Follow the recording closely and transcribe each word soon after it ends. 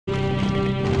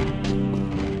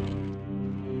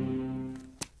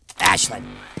Ashlyn.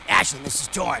 Ashlyn, this is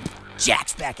Dorn.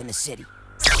 Jack's back in the city.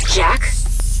 Jack?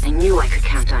 I knew I could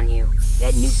count on you.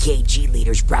 That new KG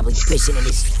leader's probably pissing in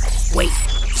his... Wait,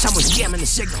 someone's jamming the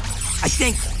signal. I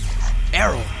think...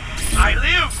 Errol. I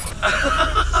live!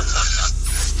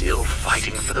 Still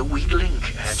fighting for the weak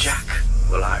link, Jack?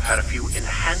 Well, I've had a few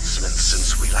enhancements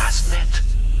since we last met.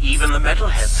 Even the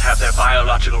metalheads have their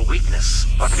biological weakness.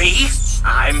 But me?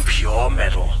 I'm pure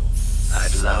metal.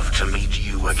 I'd love to meet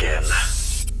you again.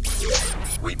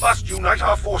 We must unite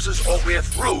our forces or we're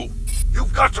through.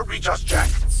 You've got to reach us, Jack.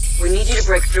 We need you to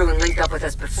break through and link up with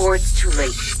us before it's too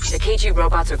late. The KG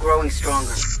robots are growing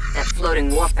stronger. That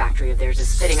floating war factory of theirs is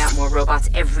spitting out more robots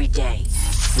every day.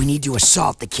 We need to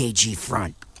assault the KG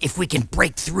front. If we can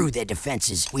break through their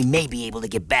defenses, we may be able to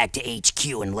get back to HQ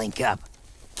and link up.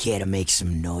 Care to make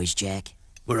some noise, Jack?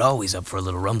 We're always up for a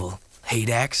little rumble. Hey,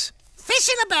 Dax? Fish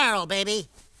in a barrel, baby.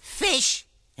 Fish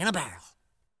in a barrel.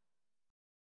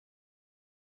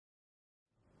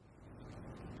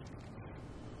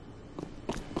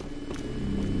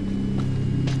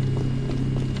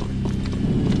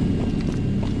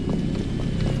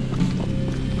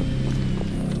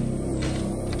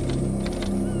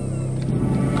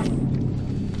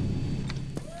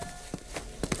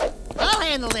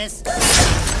 Handle this.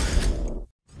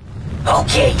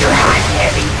 Okay, you're hot and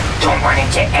heavy. Don't run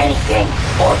into anything,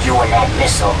 or you and that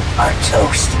missile are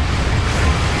toast.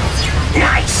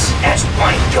 Nice! That's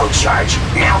one eco charge.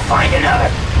 Now find another.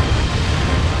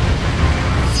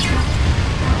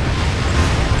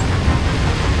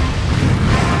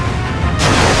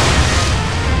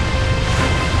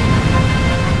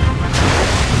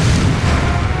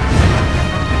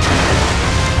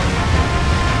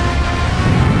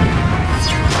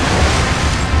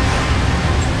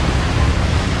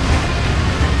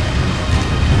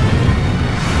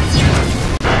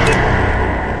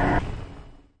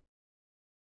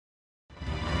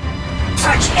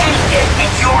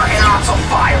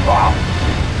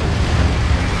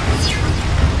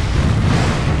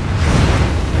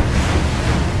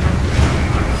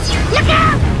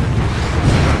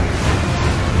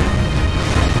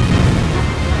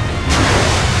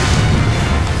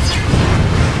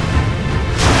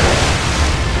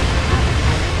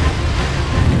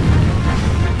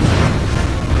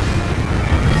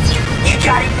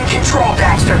 Control,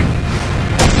 Baxter!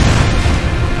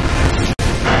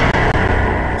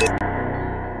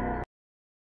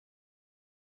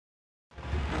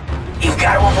 You've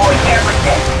got to avoid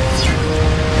everything!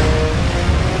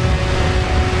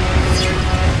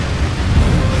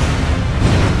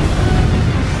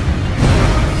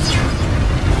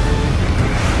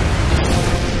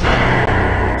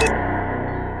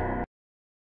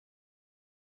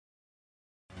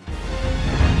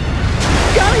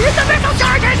 Go use the missile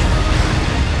charges!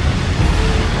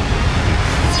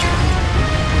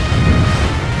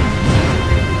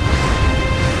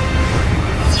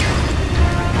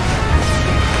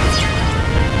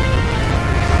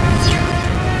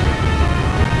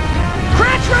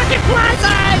 Rocket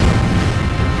flyby!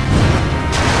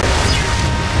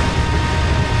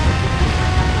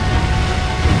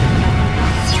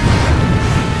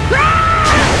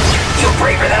 You're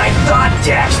braver than I thought,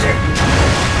 Daxter!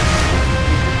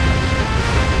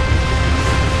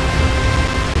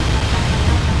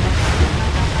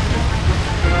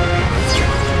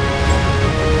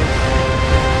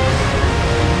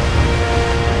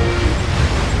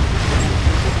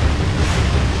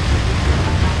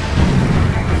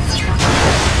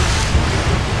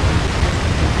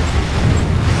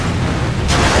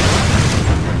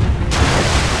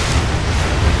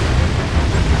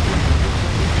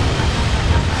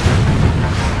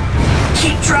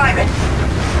 Driving!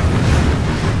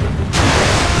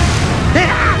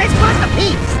 Let's bust the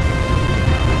piece!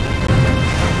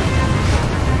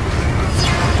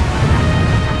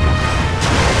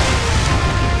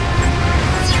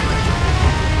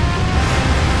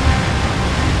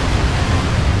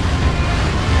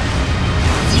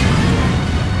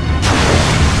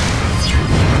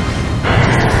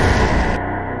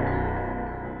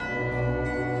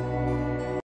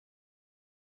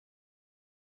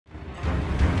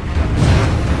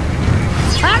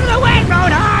 Out of the way,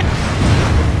 Roadhog!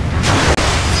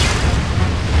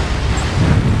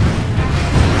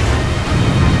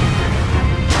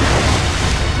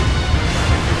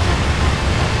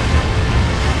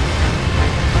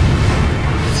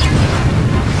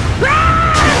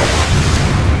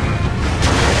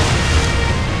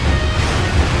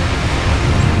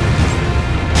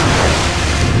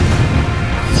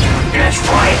 That's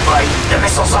right, buddy. The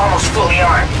missile's almost fully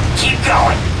armed. Keep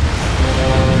going.